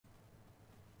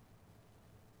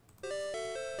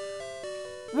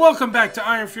Welcome back to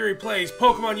IronFury Plays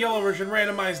Pokemon Yellow version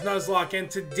Randomized Nuzlocke, and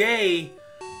today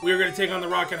we are going to take on the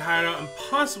Rocket Hideout and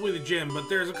possibly the gym, but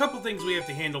there's a couple things we have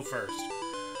to handle first.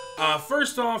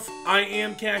 First off, I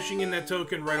am cashing in that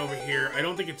token right over here. I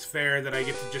don't think it's fair that I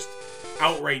get to just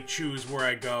outright choose where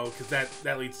I go, because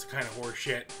that leads to kind of horse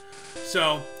shit.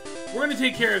 So, we're going to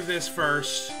take care of this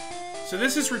first. So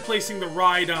this is replacing the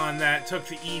Rhydon that took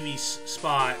the Eevee's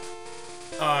spot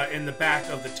in the back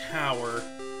of the tower.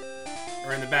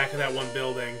 Or in the back of that one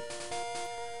building.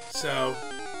 So,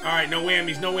 alright, no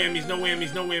whammies, no whammies, no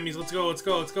whammies, no whammies. Let's go, let's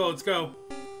go, let's go, let's go.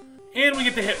 And we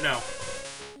get the Hypno.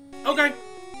 Okay.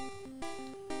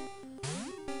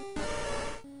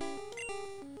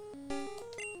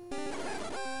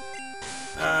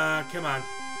 Come on.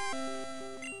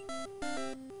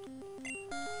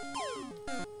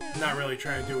 Not really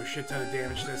trying to do a shit ton of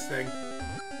damage to this thing.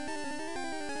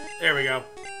 There we go.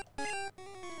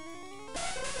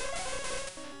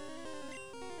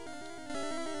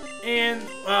 And,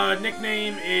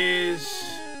 nickname is...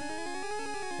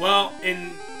 Well,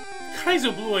 in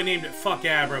Kaizo Blue I named it Fuck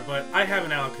Abra, but I have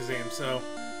an Alakazam, so...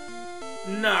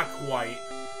 Not quite.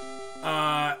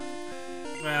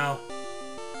 Well...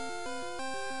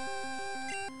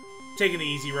 Taking the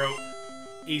easy road.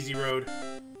 Easy road.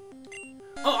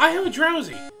 Oh, I have a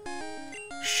Drowsy!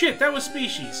 Shit, that was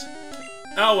Species.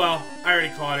 Oh well, I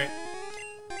already caught it.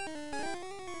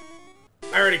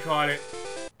 I already caught it.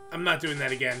 I'm not doing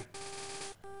that again.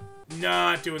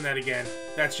 Not doing that again.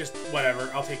 That's just whatever.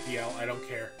 I'll take the L. I don't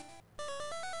care.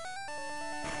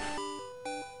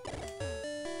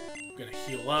 I'm gonna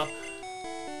heal up.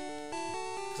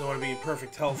 Because I want to be in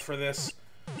perfect health for this.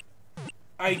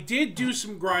 I did do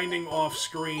some grinding off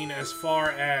screen as far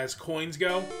as coins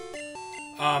go.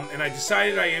 And I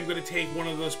decided I am going to take one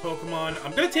of those Pokemon.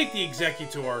 I'm going to take the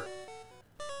Executor.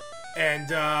 And,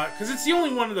 because it's the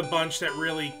only one of the bunch that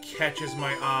really catches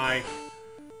my eye.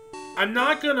 I'm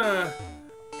not gonna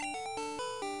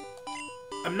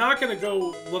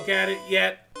go look at it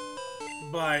yet,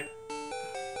 but,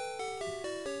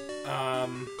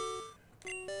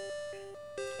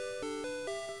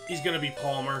 he's gonna be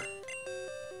Palmer.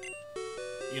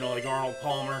 You know, like Arnold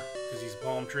Palmer, because he's a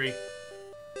palm tree.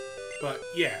 But,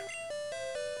 yeah.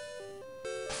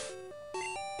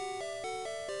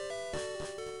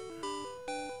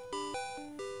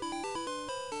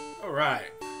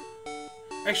 Alright.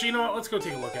 Actually, you know what? Let's go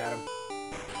take a look at him.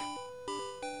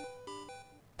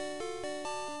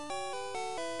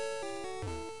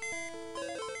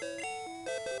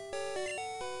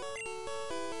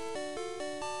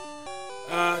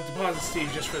 Deposit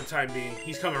Steve just for the time being.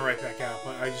 He's coming right back out,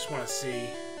 but I just want to see.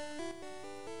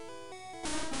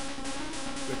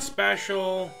 Good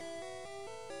special.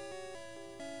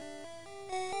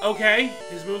 Okay,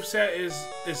 his moveset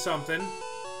is something.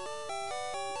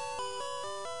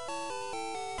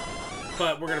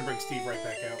 But we're gonna bring Steve right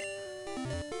back out.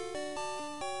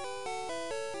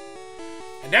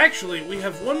 And actually, we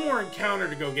have one more encounter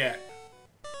to go get.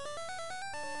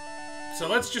 So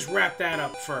let's just wrap that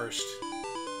up first.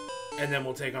 And then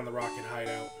we'll take on the Rocket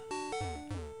Hideout.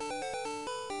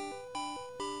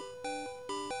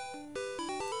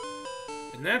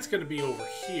 And that's gonna be over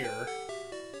here.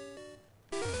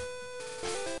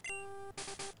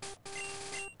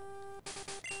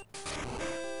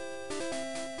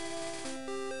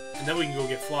 And then we can go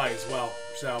get Fly as well.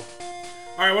 So,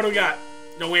 alright, what do we got?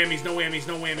 No whammies, no whammies,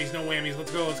 no whammies, no whammies.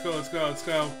 Let's go, let's go, let's go, let's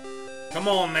go. Come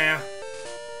on now.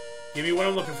 Give me what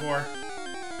I'm looking for.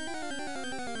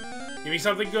 Give me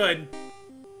something good.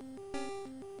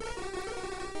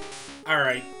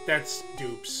 Alright, that's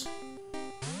dupes.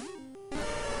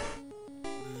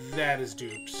 That is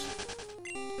dupes.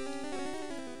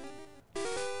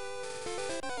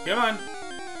 Come on.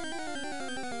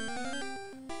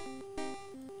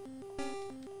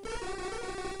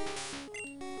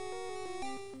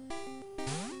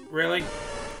 Really?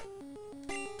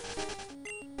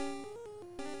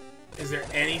 Is there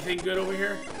anything good over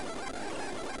here?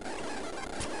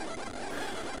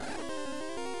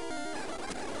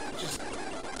 Just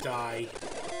die.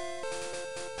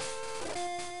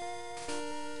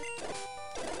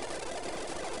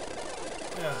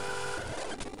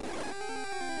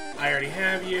 I already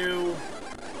have you.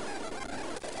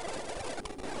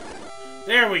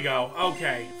 There we go.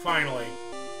 Okay, finally.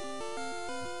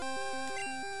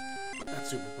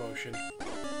 Super potion.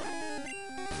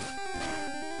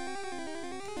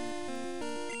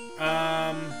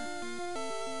 I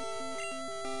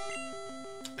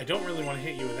don't really want to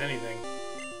hit you with anything.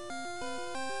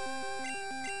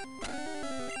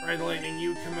 Red Lightning,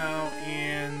 you come out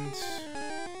and...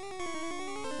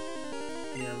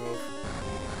 Mirror move.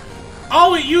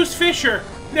 Oh, it used Fisher.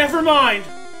 Never mind.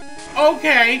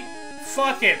 Okay.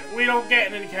 Fuck it. We don't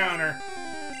get an encounter.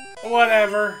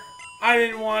 Whatever. I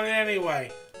didn't want it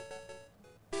anyway.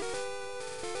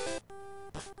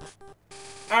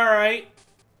 Alright.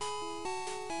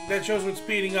 That shows what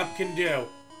speeding up can do.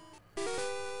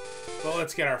 But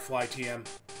let's get our Fly TM.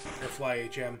 Or Fly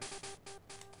HM.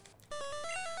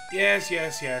 Yes,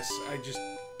 yes, yes.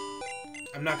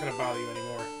 I'm not gonna bother you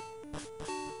anymore.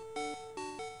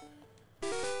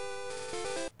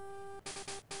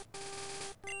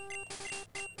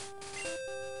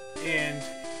 And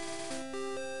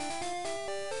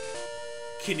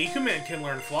Kinnikuman can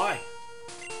learn Fly.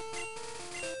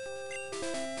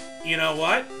 You know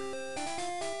what?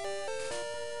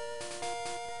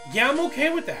 Yeah, I'm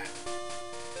okay with that.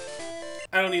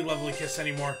 I don't need Lovely Kiss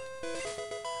anymore.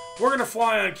 We're gonna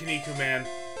fly on Kinnikuman.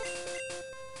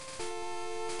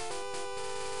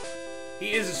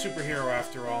 He is a superhero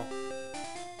after all.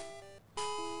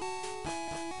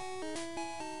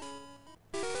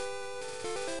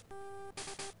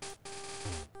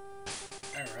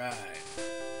 Alright.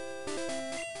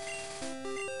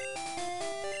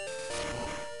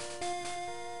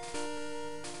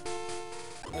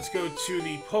 Let's go to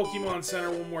the Pokemon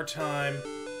Center one more time.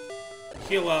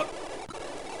 Heal up.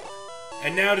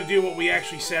 And now to do what we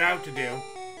actually set out to do.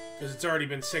 Because it's already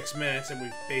been 6 minutes and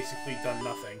we've basically done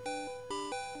nothing.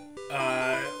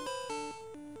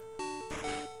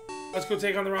 Let's go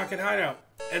take on the Rocket Hideout.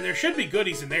 And there should be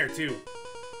goodies in there too.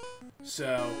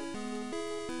 So...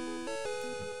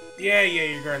 Yeah,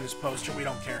 you're guarding this poster. We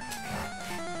don't care.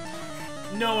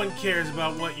 No one cares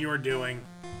about what you're doing.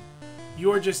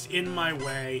 You're just in my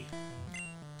way.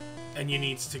 And you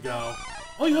needs to go.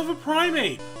 Oh, you have a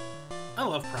Primeape! I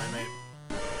love Primeape.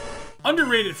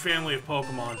 Underrated family of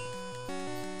Pokemon.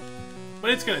 But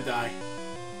it's gonna die.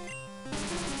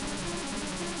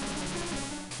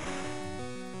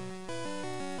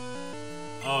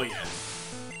 Oh yeah.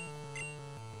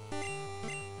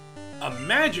 A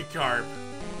Magikarp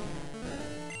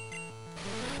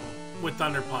with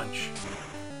Thunder Punch.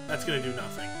 That's gonna do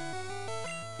nothing.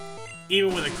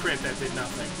 Even with a crit, that did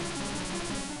nothing.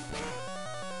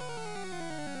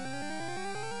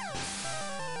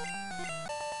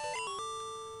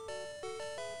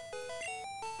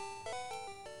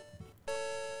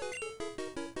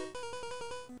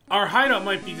 Our hideout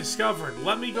might be discovered.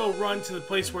 Let me go run to the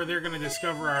place where they're going to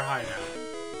discover our hideout.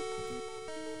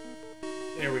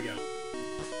 There we go.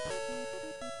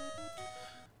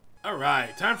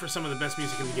 Alright, time for some of the best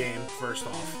music in the game, first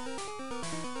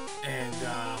off. And,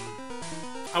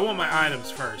 I want my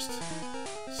items first.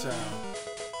 So,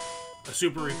 a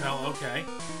Super Repel, okay.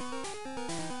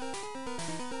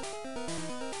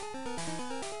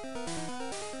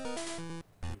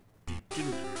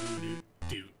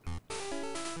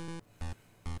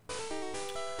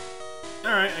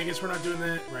 Alright, I guess we're not doing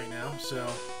that right now, so...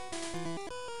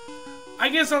 I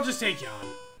guess I'll just take you on.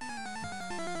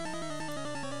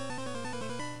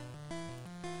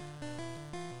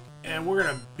 And we're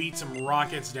gonna beat some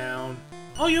rockets down.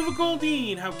 Oh, you have a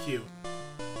Goldeen! How cute.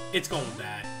 It's going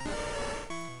bad.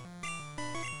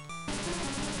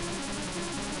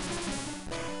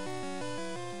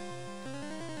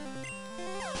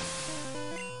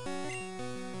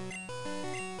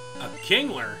 A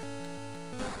Kingler?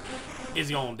 Is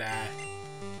gonna die.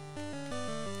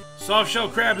 Soft shell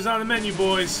crab is on the menu,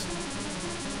 boys.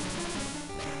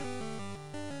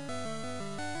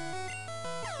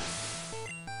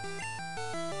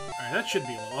 Alright, that should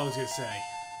be all I was gonna say.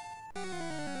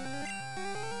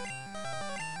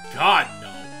 God,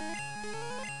 no.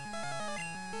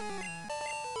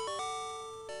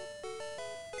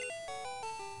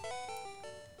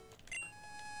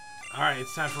 Alright,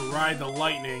 it's time for Ride the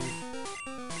Lightning.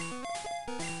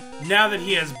 Now that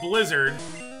he has Blizzard,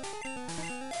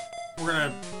 we're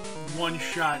gonna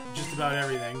one-shot just about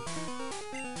everything.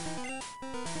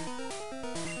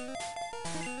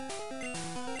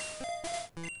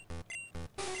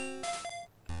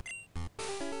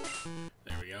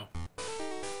 There we go.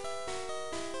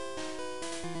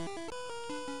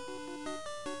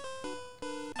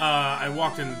 I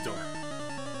walked in the door.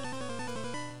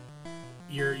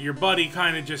 Your buddy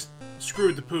kind of just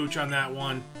screwed the pooch on that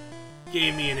one.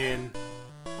 Gave me an in.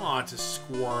 Oh, it's a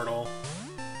Squirtle.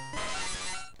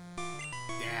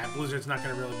 Yeah, Blizzard's not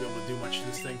going to really be able to do much to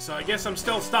this thing, so I guess I'm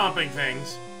still stomping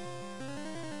things.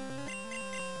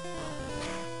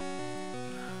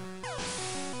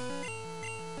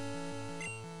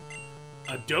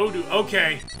 A Dodu.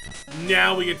 Okay,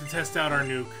 now we get to test out our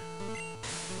nuke.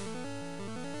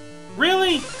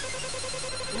 Really?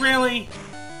 Really?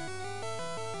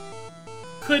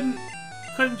 Couldn't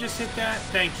couldn't just hit that?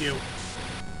 Thank you.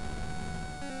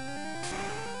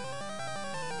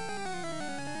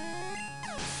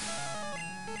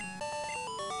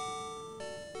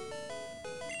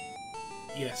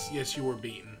 Yes, you were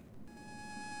beaten.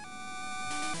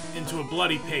 Into a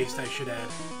bloody paste, I should add.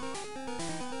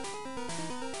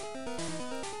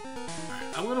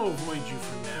 Alright, I'm gonna avoid you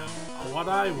for now. What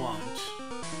I want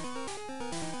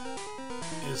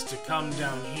is to come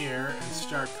down here and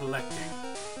start collecting.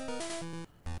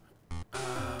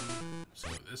 Let's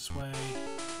go this way.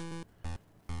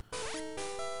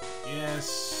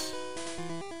 Yes.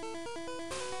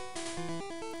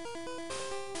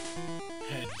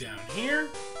 Head down here.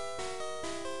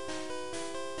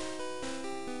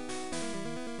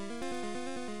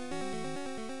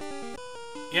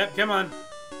 Yep, come on.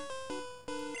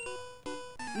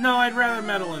 No, I'd rather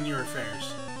meddle in your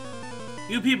affairs.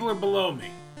 You people are below me.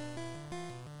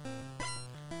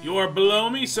 You're below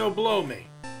me, so blow me.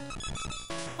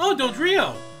 Oh,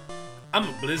 Dodrio! I'm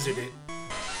a blizzard it.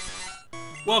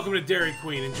 Welcome to Dairy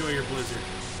Queen. Enjoy your blizzard.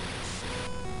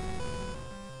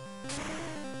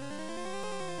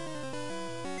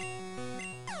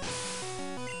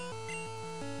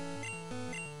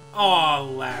 Aw,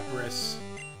 Lapras.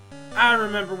 I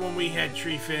remember when we had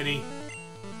Tree Fitty.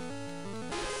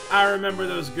 I remember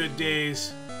those good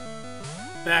days.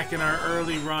 Back in our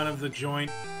early run of the joint.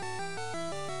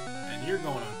 And you're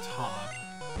going on top.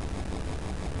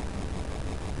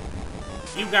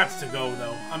 You got to go,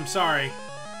 though. I'm sorry.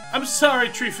 I'm sorry,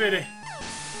 Tree Fitty.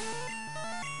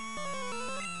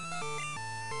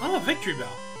 Oh, a victory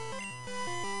bell.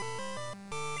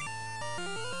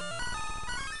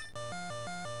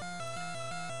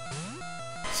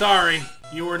 Sorry,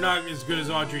 you are not as good as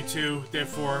Audrey 2,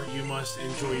 therefore you must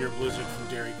enjoy your blizzard from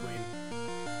Dairy Queen.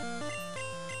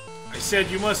 I said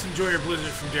you must enjoy your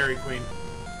blizzard from Dairy Queen,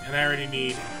 and I already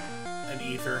need an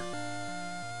ether.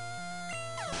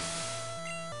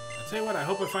 I'll tell you what, I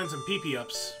hope I find some PP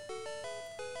ups.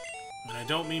 And I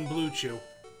don't mean Blue Chew.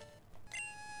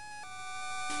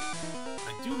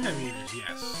 I do have ethers,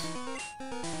 yes.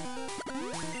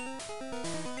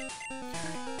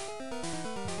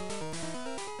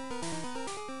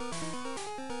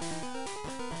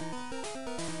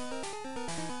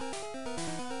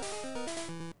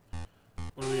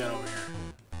 What do we got over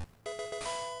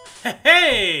here?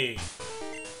 Hey!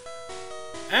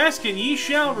 Ask and ye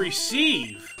shall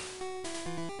receive.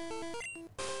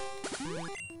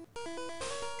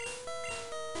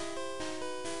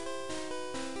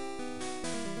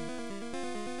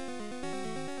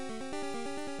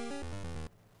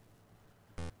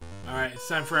 Alright, it's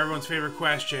time for everyone's favorite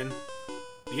question.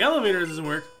 The elevator doesn't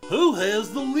work. Who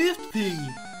has the lift key?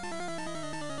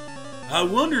 I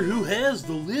wonder who has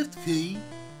the lift key.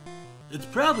 It's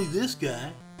probably this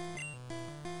guy.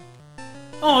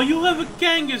 Oh, you have a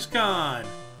Kangaskhan!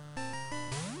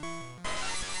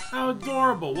 How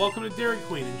adorable. Welcome to Dairy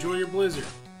Queen. Enjoy your blizzard.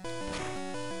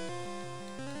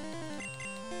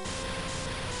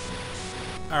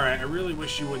 Alright, I really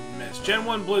wish you wouldn't miss. Gen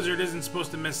 1 Blizzard isn't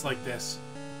supposed to miss like this.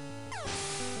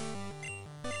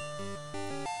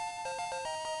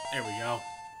 There we go.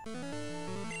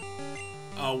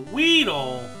 A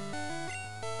Weedle!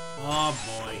 Oh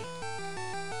boy.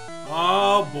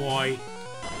 Oh boy.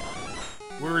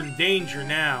 We're in danger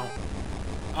now.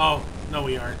 Oh, no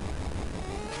we aren't.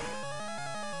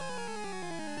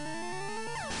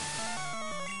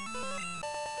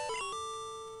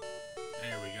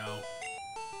 There we go.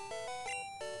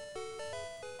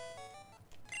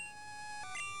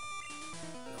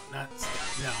 No, not...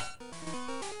 no.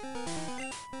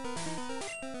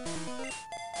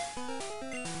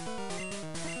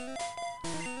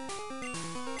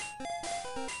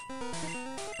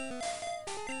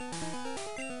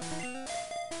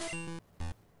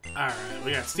 Alright,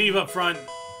 we got Steve up front.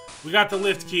 We got the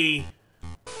lift key.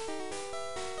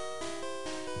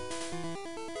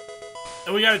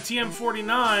 And we got a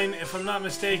TM49, if I'm not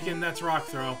mistaken, that's Rock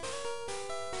Throw.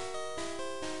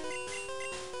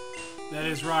 That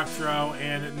is Rock Throw,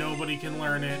 and nobody can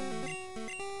learn it.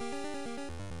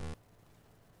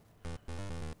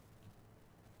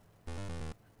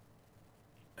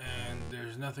 And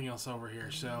there's nothing else over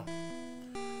here, so...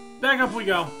 back up we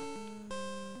go.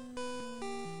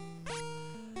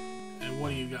 What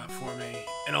do you got for me?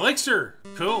 An elixir!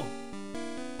 Cool.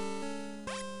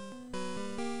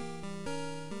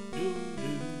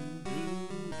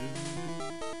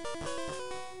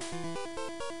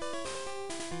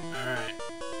 Alright.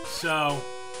 So,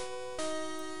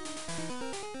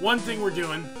 one thing we're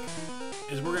doing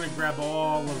is we're going to grab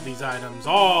all of these items.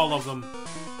 All of them.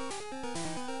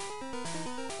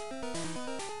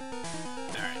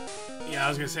 Alright. Yeah, Yeah, I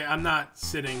was gonna say, I'm not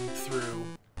sitting through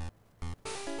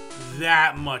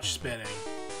that much spinning.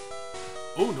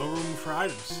 Oh, no room for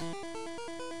items.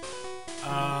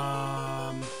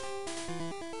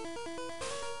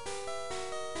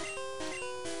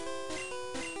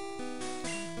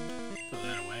 Throw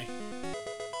that away.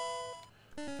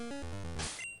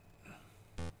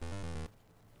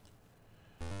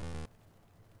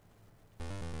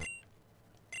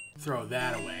 Throw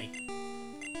that away.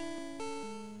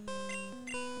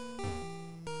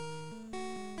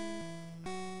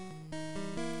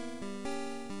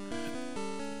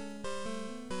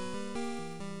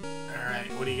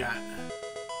 Alright, what do you got?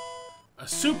 A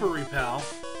super repel.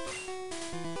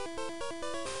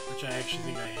 Which I actually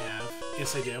think I have.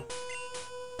 Yes, I do.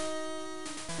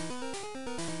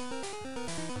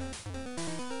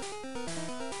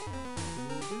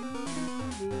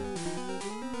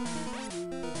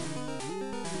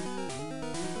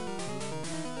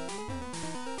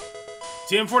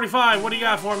 TM45, what do you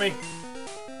got for me?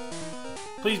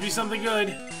 Please be something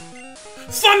good.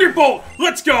 Thunderbolt!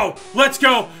 Let's go! Let's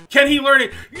go! Can he learn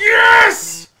it?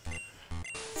 Yes!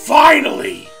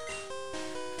 Finally!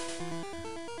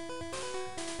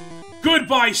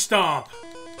 Goodbye, Stomp!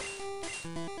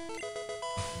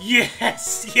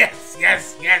 Yes! Yes!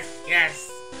 Yes! Yes! Yes!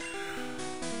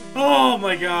 Oh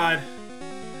my god.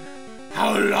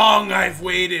 How long I've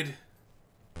waited.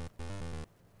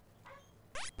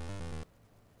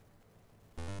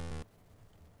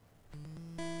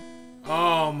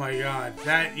 Oh my god,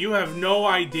 that, you have no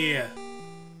idea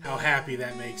how happy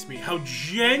that makes me. How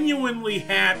genuinely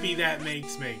happy that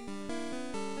makes me.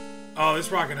 Oh,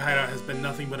 this Rocket Hideout has been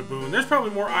nothing but a boon. There's probably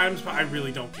more items, but I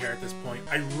really don't care at this point.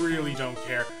 I really don't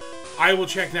care. I will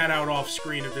check that out off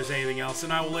screen if there's anything else,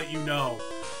 and I will let you know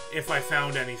if I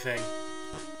found anything.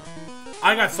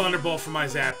 I got Thunderbolt for my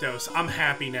Zapdos. I'm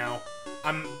happy now.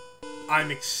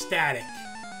 I'm ecstatic.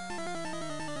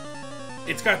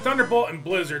 It's got Thunderbolt and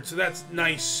Blizzard, so that's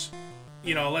nice,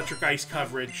 you know, electric ice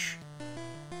coverage.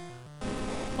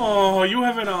 Oh, you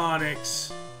have an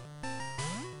Onix.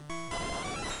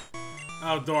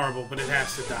 How adorable, but it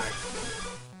has to die.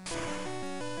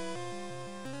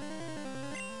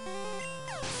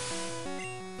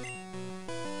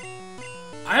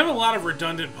 I have a lot of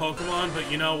redundant Pokemon,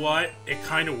 but you know what? It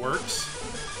kind of works.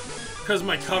 Because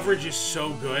my coverage is so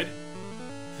good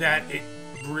that it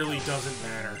really doesn't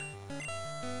matter.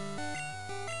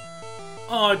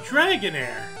 Oh,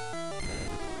 Dragonair!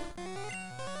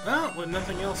 Well, when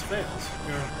nothing else fails,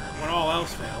 or when all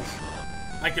else fails,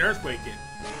 I can Earthquake it.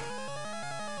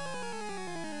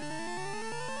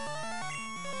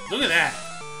 Look at that!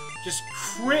 Just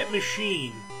crit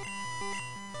machine!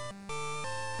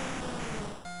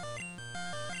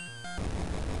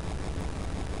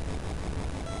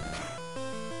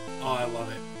 Oh, I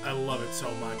love it. I love it so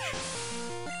much.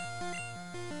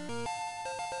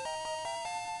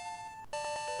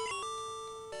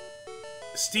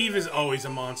 Steve is always a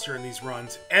monster in these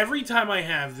runs. Every time I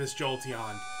have this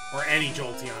Jolteon, or any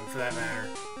Jolteon for that matter,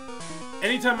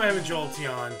 anytime I have a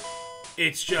Jolteon,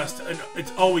 it's just,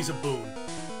 it's always a boon.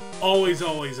 Always,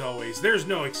 always, always. There's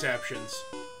no exceptions.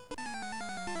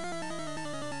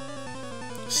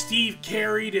 Steve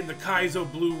carried in the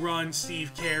Kaizo Blue run,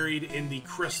 Steve carried in the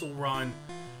Crystal run,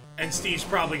 and Steve's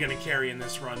probably going to carry in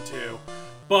this run too.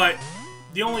 But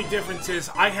the only difference is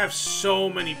I have so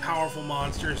many powerful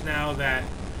monsters now that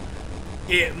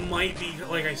it might be,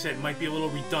 like I said, might be a little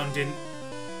redundant.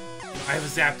 I have a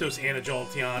Zapdos and a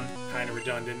Jolteon, kind of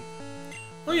redundant.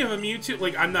 Oh, you have a Mewtwo?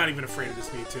 Like, I'm not even afraid of this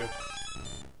Mewtwo.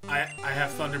 I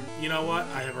have Thunder... You know what?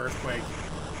 I have Earthquake.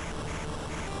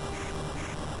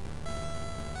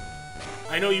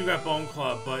 I know you got Bone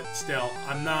Club, but still,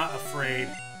 I'm not afraid.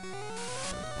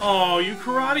 Oh, you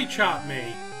Karate Chop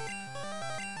me.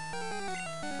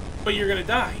 But you're gonna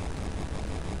die.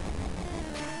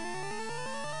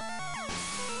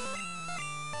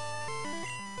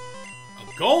 A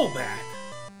Golbat?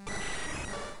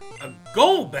 A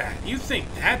Golbat? You think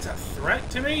that's a threat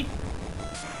to me?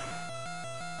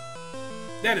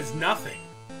 That is nothing.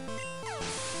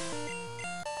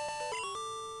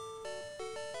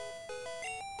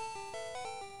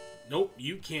 Nope,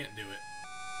 you can't do it.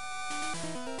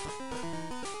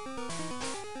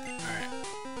 Alright.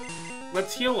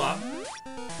 Let's heal up.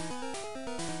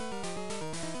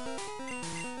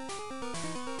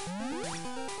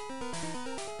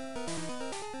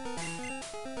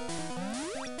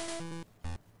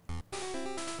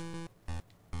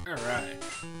 Alright.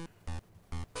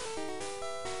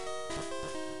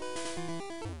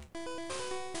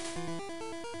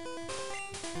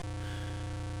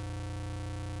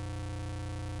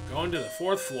 Going to the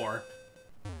 4th floor.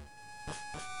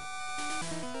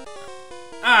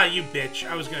 Ah, you bitch.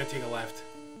 I was gonna take a left.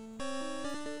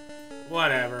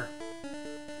 Whatever.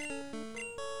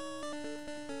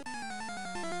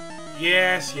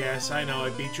 Yes, yes, I know. I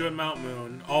beat you at Mount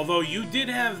Moon. Although you did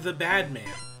have the bad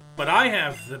man. But I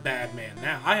have the bad man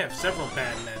now. I have several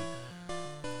bad men.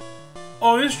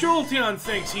 Oh, this Jolteon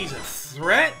thinks he's a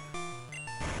threat?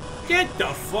 Get the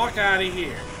fuck out of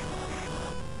here.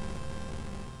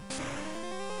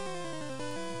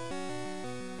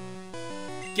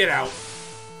 Get out.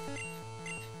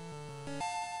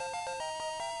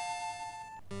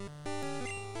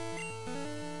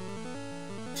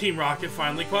 Team Rocket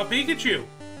finally caught Pikachu.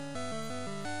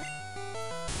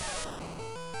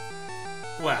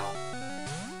 Well,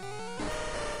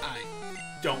 I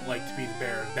don't like to be the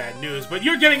bearer of bad news, but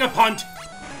you're getting a punt!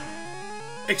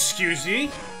 Excuse me?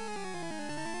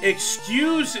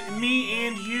 Excuse me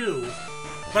and you,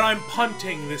 but I'm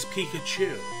punting this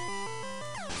Pikachu.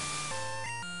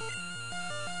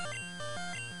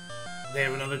 They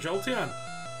have another Jolteon.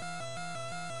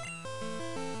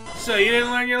 So, you didn't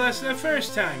learn your lesson the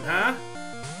first time, huh?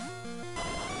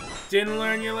 Didn't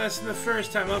learn your lesson the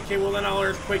first time. Okay, well then I'll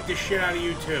Earthquake the shit out of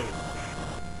you too.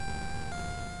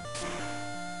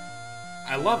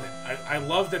 I love it. I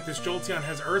love that this Jolteon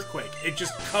has Earthquake. It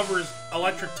just covers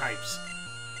electric types.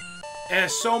 It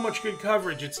has so much good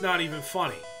coverage, it's not even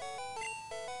funny.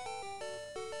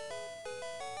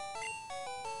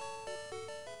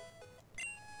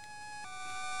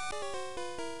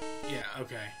 Yeah,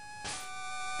 okay.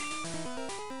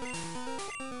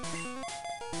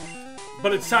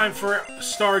 But it's time for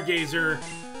Stargazer,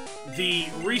 the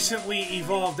recently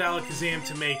evolved Alakazam,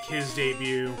 to make his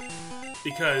debut,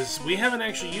 because we haven't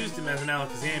actually used him as an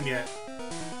Alakazam yet,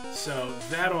 so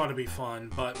that ought to be fun.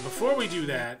 But before we do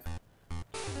that,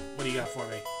 what do you got for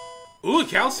me? Ooh,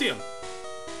 Calcium!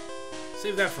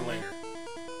 Save that for later.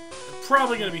 I'm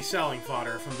probably going to be selling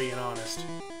fodder, if I'm being honest.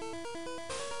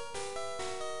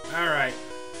 Alright.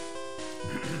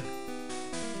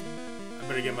 I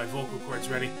better get my vocal cords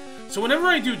ready. So whenever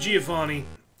I do Giovanni,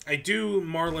 I do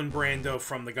Marlon Brando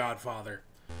from The Godfather.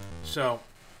 So,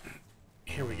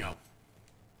 here we go.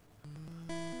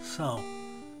 So,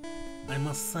 I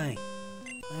must say,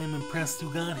 I am impressed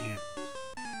you got here.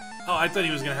 Oh, I thought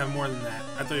he was going to have more than that.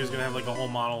 I thought he was going to have like a whole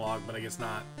monologue, but I guess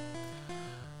not.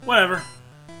 Whatever.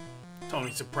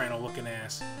 Tony Soprano looking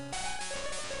ass.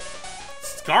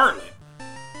 Scarlet.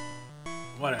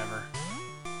 Whatever.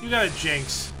 You got a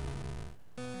Jinx.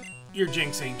 Your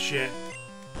Jinx ain't shit.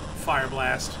 Fire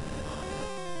Blast.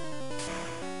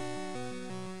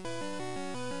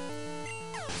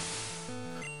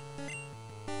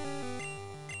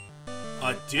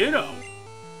 A Ditto?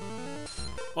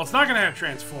 Well, it's not gonna have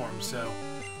Transform, so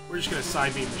we're just gonna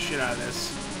Side Beam the shit out of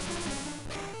this.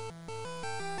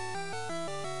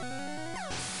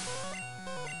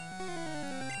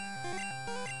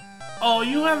 Oh,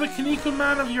 you have a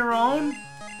Kinnikuman of your own?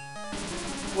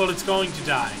 Well, it's going to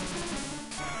die.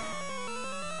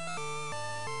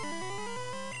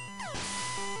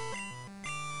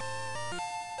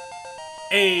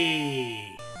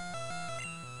 Hey.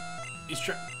 He's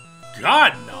trying.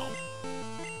 God, no.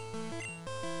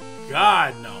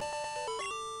 God, no.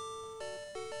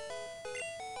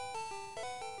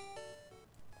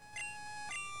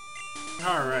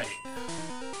 Alright.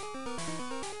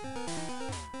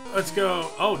 Let's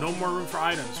go. Oh, no more room for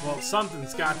items. Well,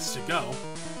 something's got to go.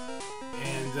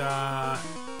 And,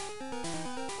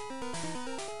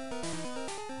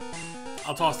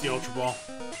 I'll toss the Ultra Ball.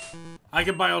 I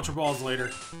can buy Ultra Balls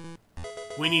later.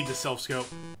 We need the Self-Scope.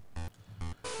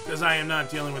 Because I am not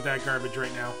dealing with that garbage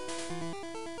right now.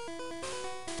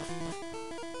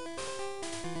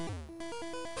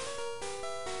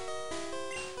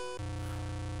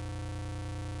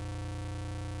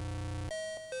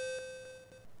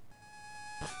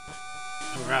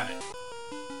 Alright.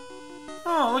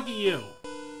 Oh, look at you.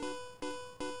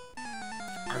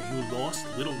 Are you lost,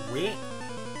 little rat?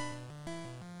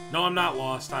 No, I'm not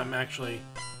lost. I'm actually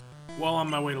well on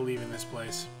my way to leaving this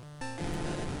place.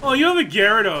 Oh, you have a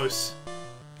Gyarados.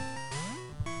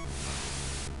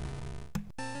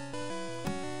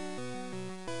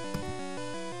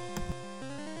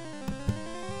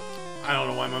 I don't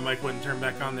know why my mic wouldn't turn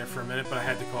back on there for a minute, but I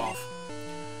had to cough.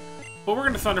 But we're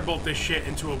gonna Thunderbolt this shit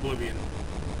into oblivion.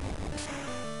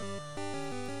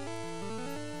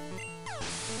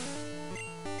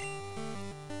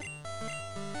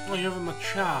 Oh, you have a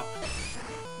Machop.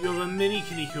 You have a mini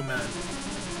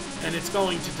Kinnikuman. And it's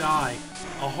going to die.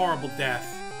 A horrible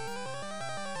death.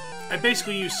 I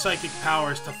basically used Psychic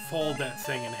Powers to fold that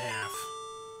thing in half.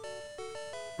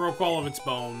 Broke all of its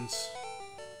bones.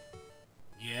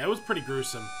 Yeah, it was pretty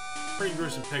gruesome. Pretty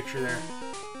gruesome picture there.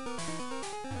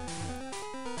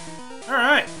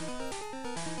 Alright.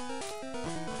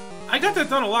 I got that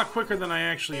done a lot quicker than I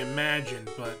actually imagined,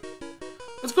 but...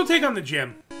 Let's go take on the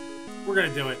gym. We're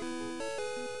gonna do it.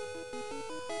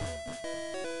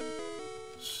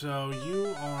 So,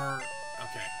 you are...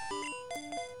 Okay.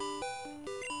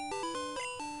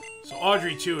 So,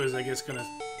 Audrey, too, is, I guess, gonna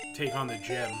take on the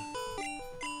gym.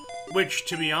 Which,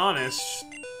 to be honest,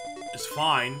 is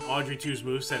fine. Audrey 2's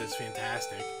moveset is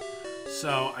fantastic.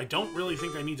 So, I don't really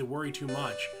think I need to worry too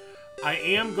much. I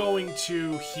am going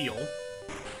to heal.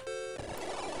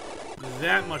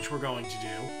 That much we're going to do.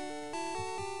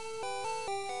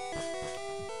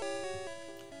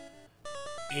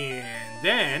 And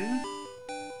then...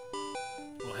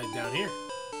 we'll head down here.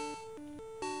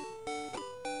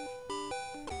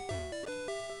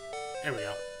 There we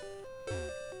go.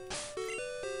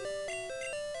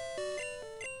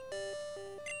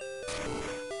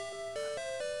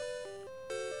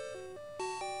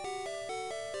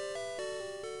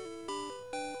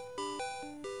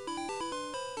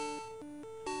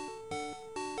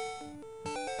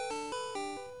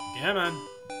 Yeah, man.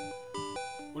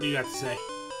 What do you got to say?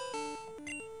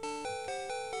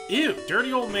 Ew,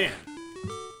 dirty old man.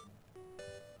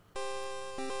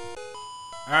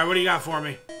 Alright, what do you got for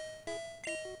me?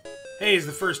 Hey, is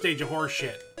the first stage of horse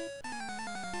shit.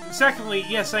 Secondly,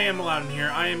 yes, I am allowed in here.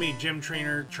 I am a gym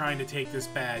trainer trying to take this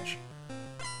badge.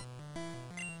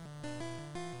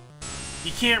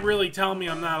 You can't really tell me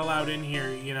I'm not allowed in here,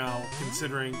 you know,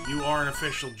 considering you are an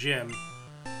official gym.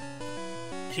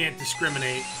 Can't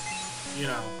discriminate, you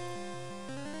know.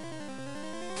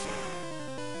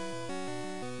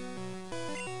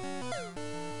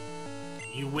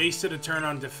 You wasted a turn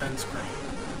on defense crane.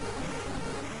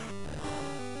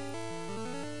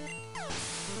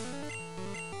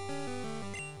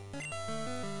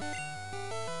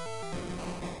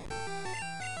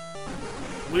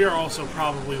 We are also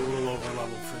probably a little over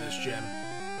leveled for this gym.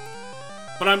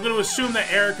 But I'm going to assume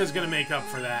that Erica's going to make up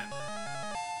for that.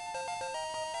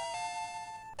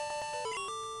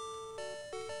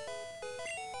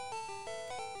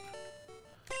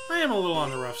 I am a little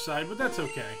on the rough side, but that's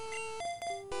okay.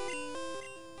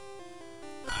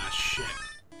 Ah, shit.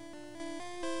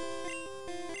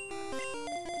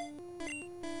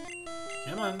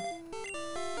 Come on.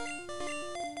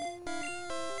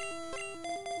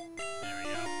 There we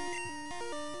go.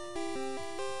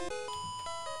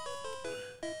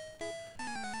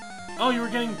 Oh, you were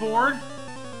getting bored?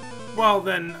 Well,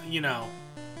 then, you know,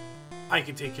 I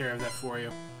can take care of that for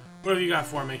you. What have you got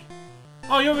for me?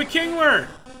 Oh, you have a Kingler!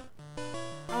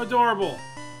 How adorable.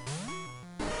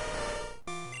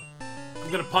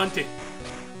 I'm gonna punt it.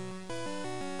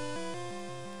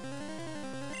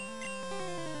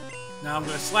 Now I'm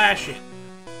gonna slash it.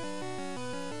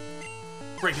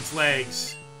 Break its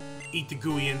legs. Eat the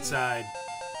gooey inside.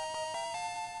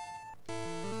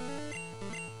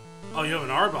 Oh, you have an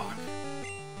Arbok.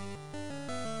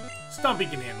 Stumpy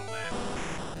can handle that.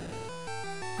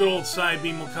 Good old side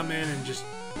beam will come in and just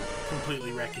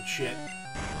completely wreck its shit.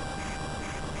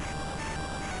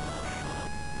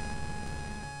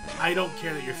 I don't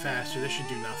care that you're faster. This should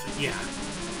do nothing. Yeah.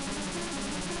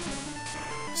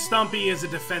 Stumpy is a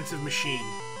defensive machine.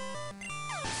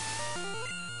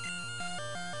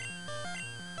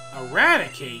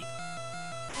 Eradicate?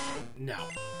 No.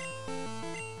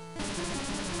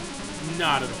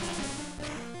 Not at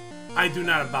all. I do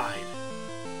not abide.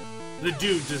 The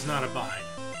dude does not abide.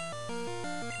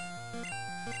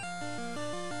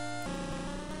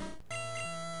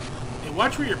 Hey,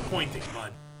 watch where you're pointing,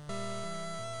 bud.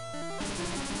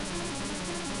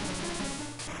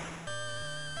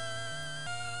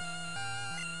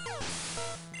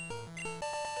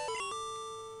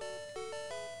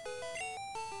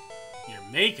 Your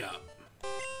makeup.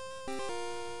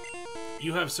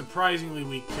 You have surprisingly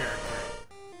weak character.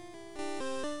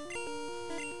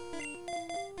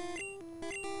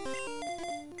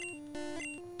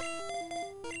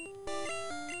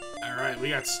 Alright, we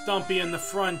got Stumpy in the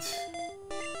front.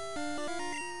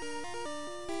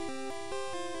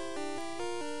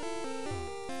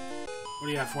 What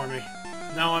do you got for me?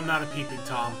 No, I'm not a peeping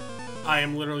Tom. I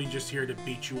am literally just here to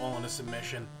beat you all in a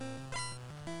submission.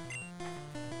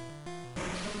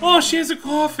 Oh, she has a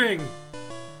coughing!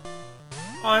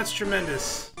 Oh, that's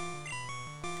tremendous.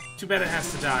 Too bad it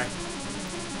has to die.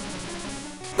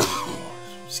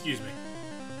 Excuse me.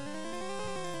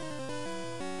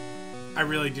 I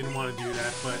really didn't want to do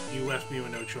that, but you left me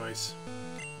with no choice.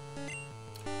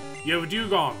 You have a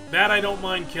dugong. That I don't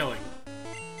mind killing.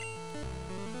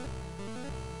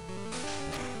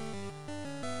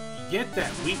 Get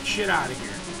that weak shit out of here.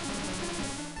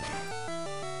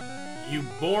 You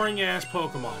boring-ass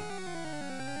Pokemon.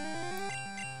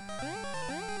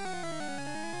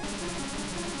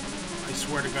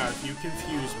 swear to God, if you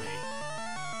confuse me.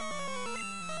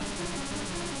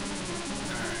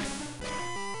 Alright.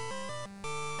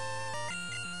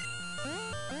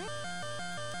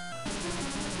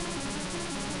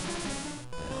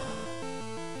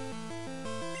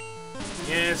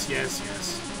 Yes, yes,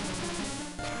 yes.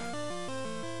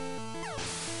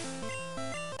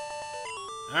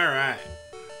 Alright.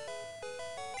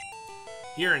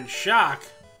 You're in shock.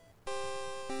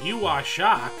 You are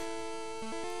shock.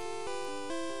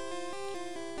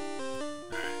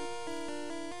 Alright.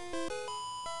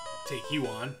 Take you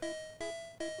on.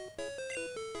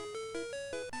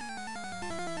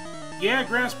 Yeah,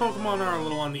 grass Pokemon are a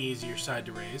little on the easier side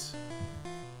to raise.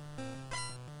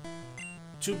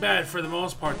 Too bad, for the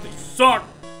most part, they suck!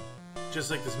 Just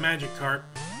like this Magikarp.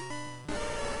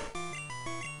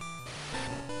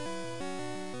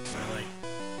 Really?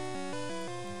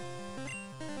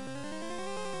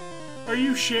 Are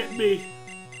you shitting me?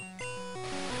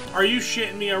 Are you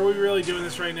shitting me? Are we really doing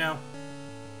this right now?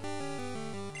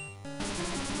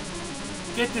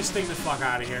 Get this thing the fuck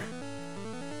out of here.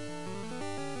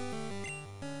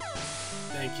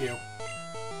 Thank you.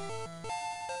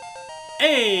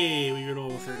 Hey! We go to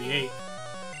level 38.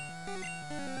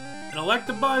 An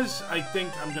Electabuzz, I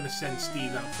think I'm gonna send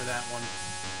Steve out for that one.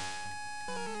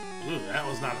 Ooh, that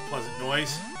was not a pleasant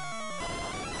noise.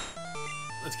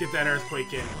 Let's get that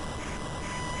Earthquake in.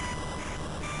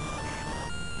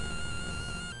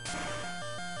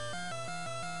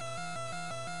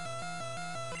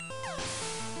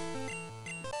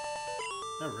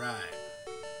 Alright.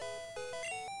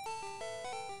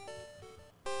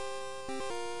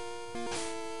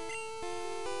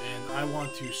 And I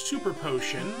want to Super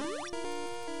Potion.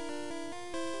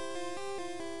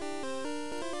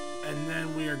 And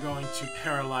then we are going to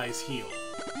Paralyze Heal.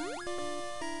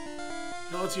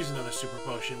 Now let's use another Super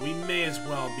Potion. We may as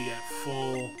well be at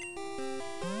full...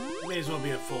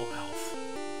 health.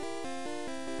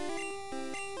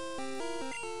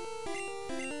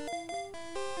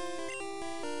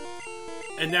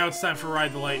 And now it's time for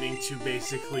Ride the Lightning to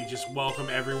basically just welcome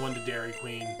everyone to Dairy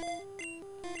Queen.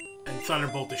 And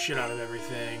Thunderbolt the shit out of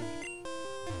everything.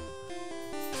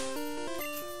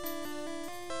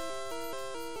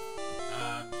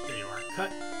 There you are.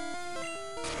 Cut.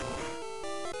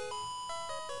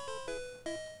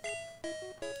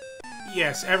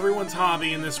 Yes, everyone's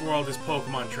hobby in this world is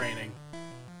Pokemon training.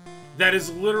 That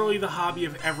is literally the hobby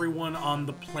of everyone on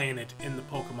the planet in the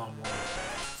Pokemon world.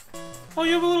 Oh,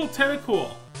 you have a little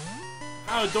Tentacool.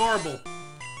 How adorable.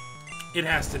 It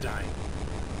has to die.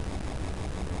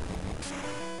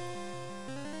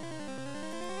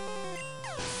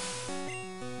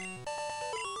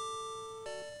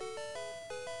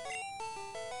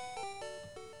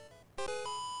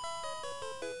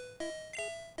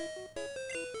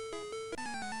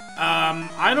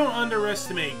 I don't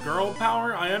underestimate girl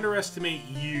power, I underestimate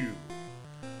you.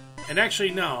 And actually,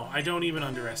 no, I don't even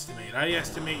underestimate. I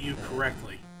estimate you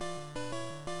correctly.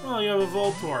 Well, you have a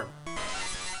Voltorb.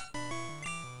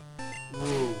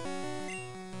 Woo.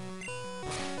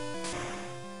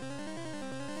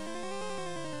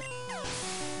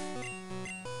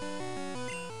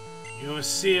 You have a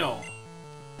Seal.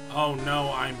 Oh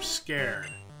no, I'm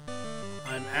scared.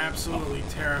 I'm absolutely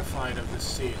terrified of the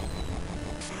Seal.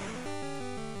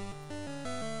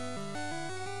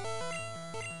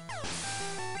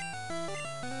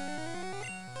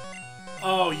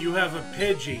 Oh, you have a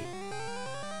Pidgey.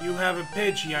 You have a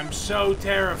Pidgey. I'm so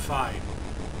terrified.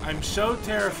 I'm so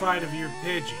terrified of your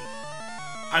Pidgey.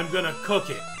 I'm gonna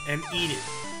cook it and eat it.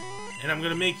 And I'm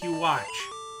gonna make you watch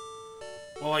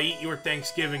while I eat your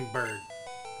Thanksgiving bird.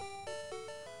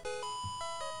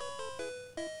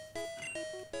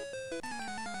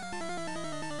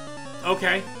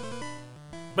 Okay.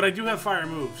 But I do have fire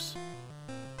moves.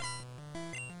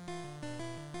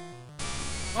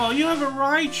 Oh, you have a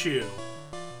Raichu.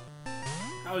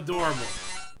 How adorable.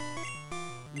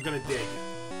 I'm gonna dig.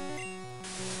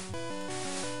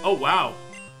 Oh, wow.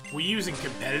 We using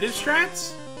competitive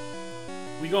strats?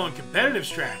 We go on competitive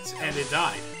strats, and it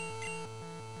died.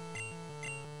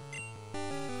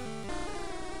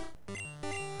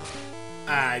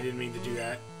 Ah, I didn't mean to do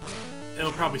that.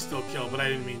 It'll probably still kill, but I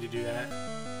didn't mean to do that.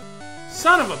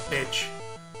 Son of a bitch!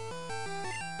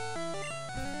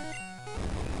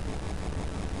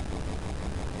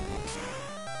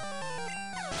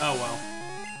 Oh well.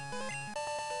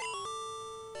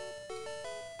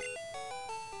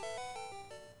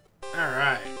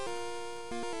 Alright.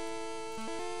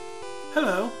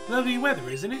 Hello, lovely weather,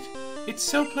 isn't it? It's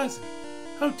so pleasant.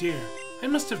 Oh dear, I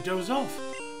must have dozed off.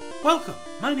 Welcome,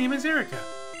 my name is Erica.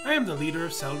 I am the leader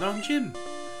of Celadon Gym.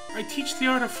 I teach the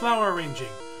art of flower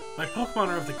arranging, My Pokemon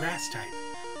are of the grass type.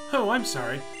 Oh, I'm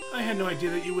sorry. I had no idea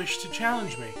that you wished to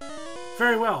challenge me.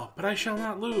 Very well, but I shall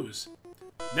not lose.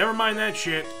 Never mind that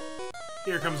shit.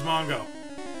 Here comes Mongo.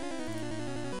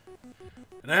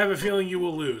 And I have a feeling you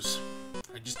will lose.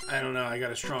 I don't know, I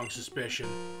got a strong suspicion.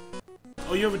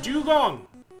 Oh, you have a Dugong!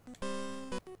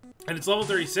 And it's level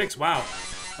 36, wow.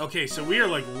 Okay, so we are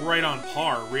like right on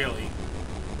par, really.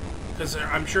 Because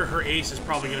I'm sure her ace is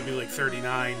probably going to be like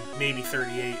 39, maybe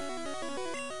 38.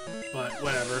 But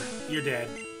whatever, you're dead.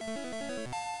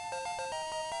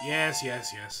 Yes,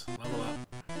 yes, yes. Level up.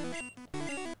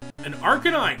 An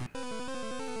Arcanine!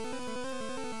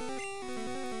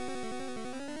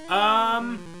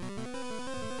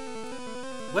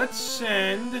 Let's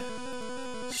send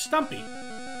Stumpy.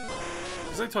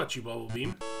 Because I taught you Bubble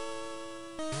Beam.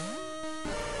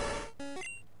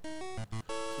 As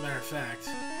a matter of fact.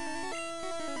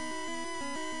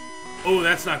 Oh,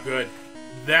 that's not good.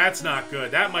 That's not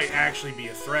good. That might actually be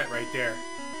a threat right there.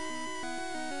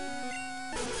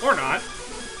 Or not.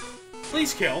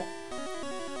 Please kill.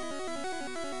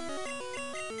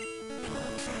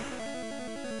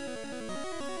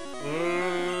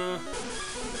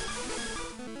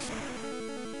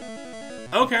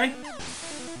 Okay.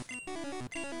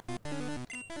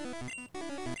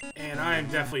 And I am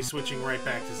definitely switching right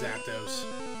back to Zapdos.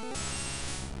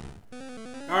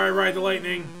 Alright, ride the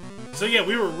lightning. So yeah,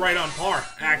 we were right on par,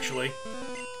 actually.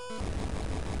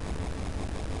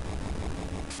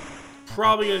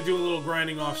 Probably gonna do a little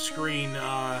grinding off screen.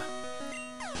 Not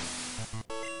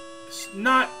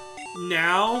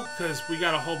now, because we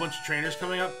got a whole bunch of trainers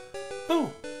coming up.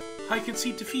 Oh, I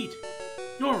concede defeat.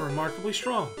 You're remarkably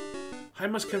strong. I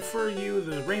must confer you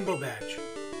the rainbow badge.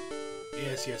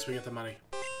 Yes, yes, we got the money.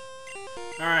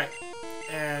 Alright,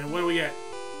 and what do we get?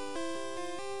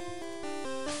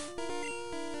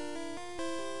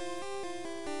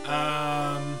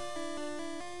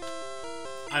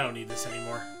 I don't need this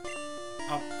anymore.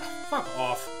 Oh, fuck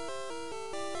off.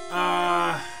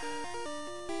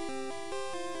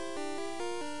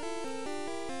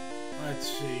 Let's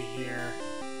see here.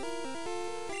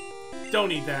 Don't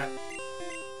need that.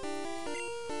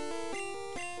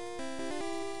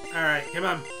 Alright, come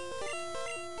on.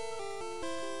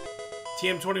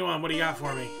 TM21, what do you got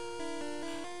for me?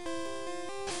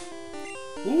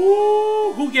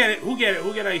 Ooh, who get it? Who get it?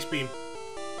 Who get Ice Beam?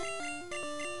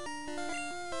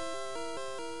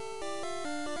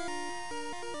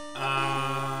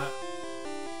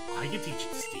 I can teach it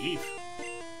to Steve.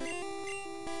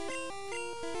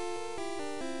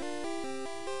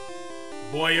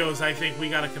 Boyos, I think we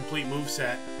got a complete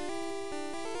moveset.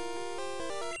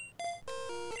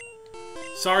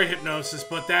 Sorry, Hypnosis,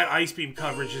 but that Ice Beam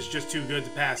coverage is just too good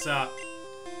to pass up.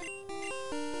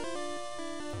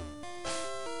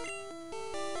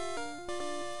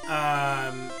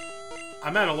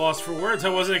 I'm at a loss for words. I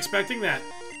wasn't expecting that.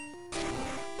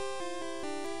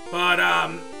 But,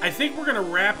 I think we're going to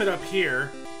wrap it up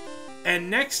here. And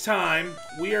next time,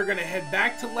 we are going to head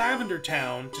back to Lavender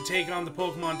Town to take on the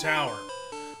Pokemon Tower.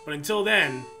 But until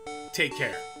then, take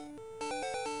care.